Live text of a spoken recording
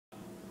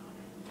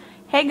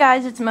Hey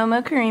guys, it's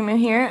Momo Karimu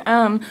here.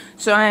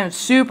 So I am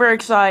super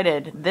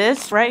excited.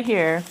 This right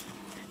here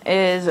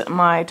is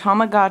my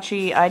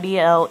Tamagotchi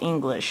IDL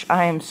English.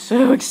 I am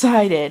so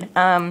excited.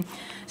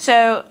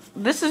 So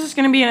this is just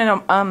gonna be an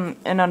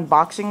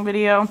unboxing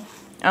video,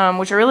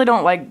 which I really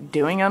don't like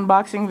doing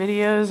unboxing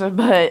videos,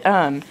 but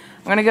I'm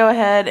gonna go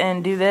ahead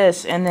and do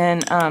this, and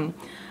then I'm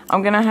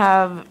gonna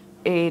have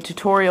a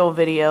tutorial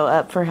video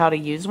up for how to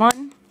use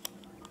one.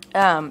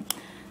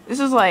 This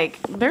is like,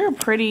 they're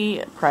pretty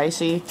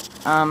pricey.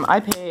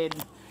 I paid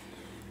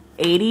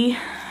 $80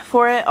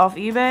 for it off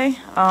eBay.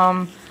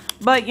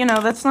 But you know,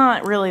 that's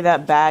not really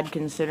that bad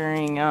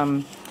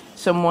considering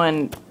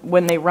someone,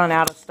 when they run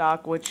out of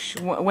stock, which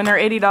when they're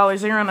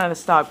 $80, they run out of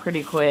stock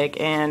pretty quick,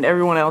 and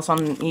everyone else on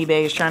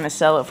eBay is trying to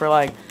sell it for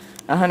like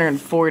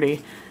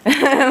 $140.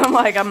 And I'm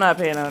like, I'm not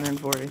paying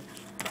 $140.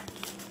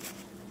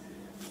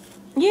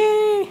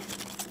 Yay!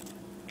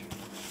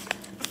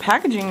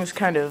 Packaging is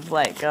kind of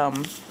like,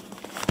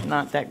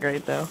 not that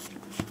great though.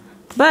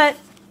 But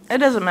it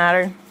doesn't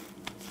matter.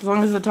 As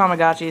long as the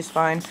Tamagotchi is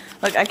fine.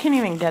 Like, I can't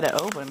even get it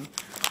open.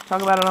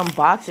 Talk about an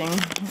unboxing.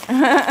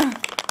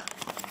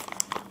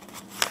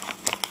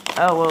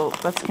 Oh, well,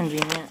 that's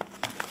convenient.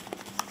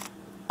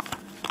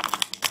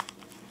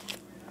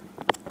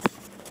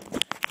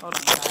 Hold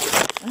on,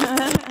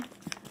 guys.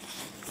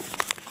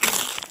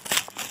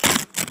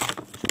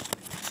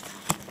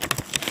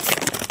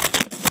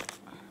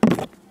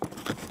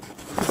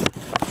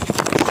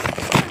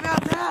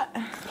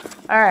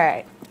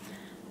 Alright,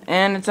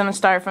 and it's in a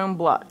styrofoam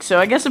block, so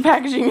I guess the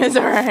packaging is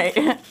alright.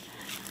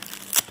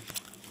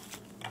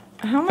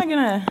 How am I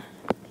gonna...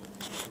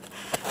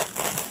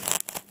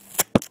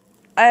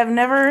 I have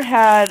never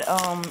had,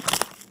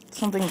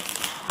 something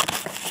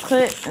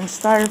put in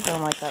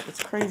styrofoam like that.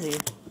 That's crazy.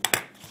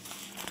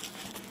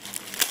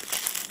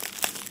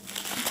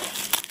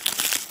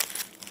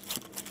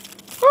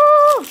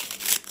 Woo!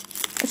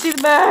 I see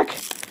the back!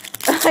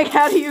 Like,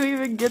 how do you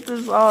even get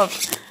this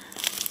off?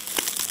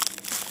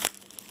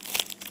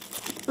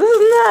 This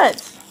is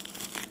nuts.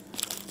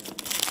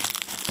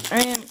 I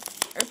mean,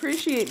 I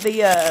appreciate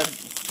the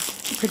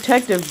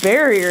protective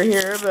barrier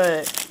here,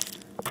 but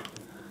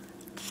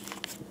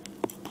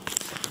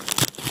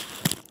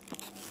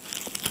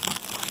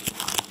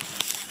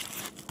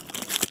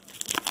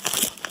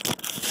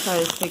sorry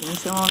it's taking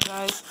so long,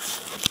 guys.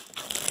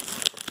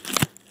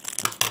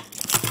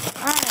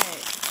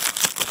 Alright.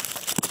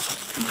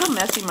 Look how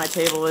messy my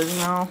table is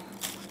now.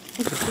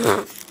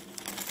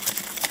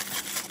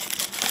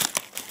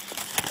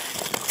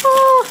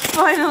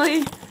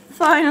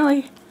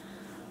 Finally.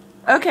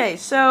 Okay,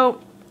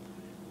 so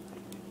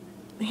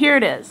here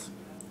it is.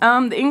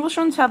 The English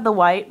ones have the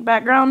white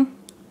background.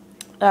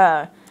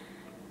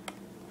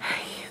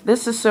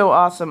 This is so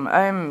awesome.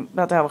 I'm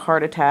about to have a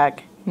heart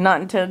attack.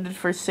 Not intended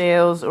for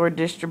sales or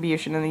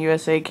distribution in the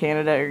USA,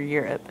 Canada, or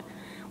Europe.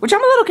 Which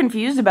I'm a little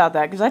confused about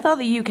that, because I thought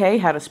the UK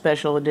had a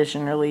special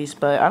edition release,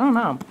 but I don't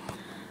know.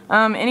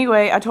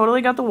 Anyway, I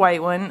totally got the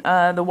white one.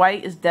 The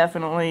white is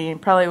definitely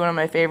probably one of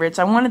my favorites.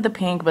 I wanted the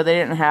pink, but they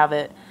didn't have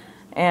it.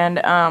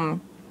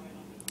 And,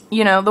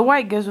 you know, the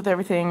white goes with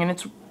everything, and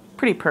it's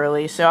pretty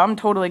pearly, so I'm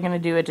totally going to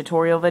do a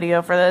tutorial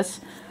video for this.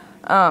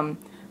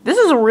 This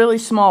is a really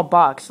small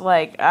box.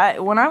 Like,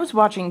 when I was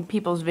watching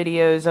people's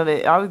videos of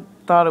it, I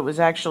thought it was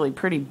actually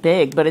pretty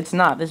big, but it's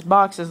not. This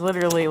box is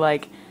literally,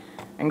 like,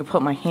 I can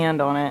put my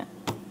hand on it.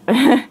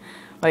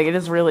 Like, it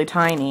is really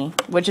tiny,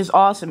 which is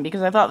awesome,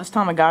 because I thought this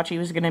Tamagotchi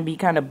was going to be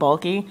kind of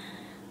bulky.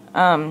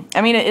 I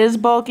mean, it is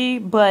bulky,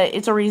 but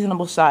it's a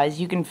reasonable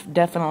size. You can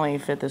definitely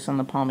fit this in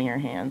the palm of your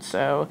hand,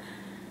 so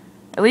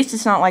at least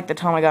it's not like the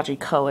Tamagotchi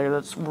color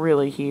that's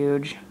really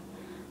huge.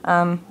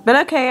 But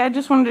okay, I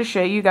just wanted to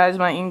show you guys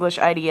my English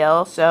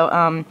IDL,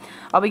 so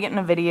I'll be getting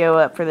a video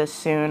up for this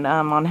soon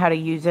on how to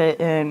use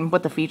it and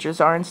what the features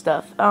are and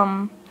stuff.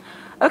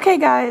 Okay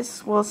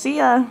guys, we'll see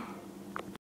ya.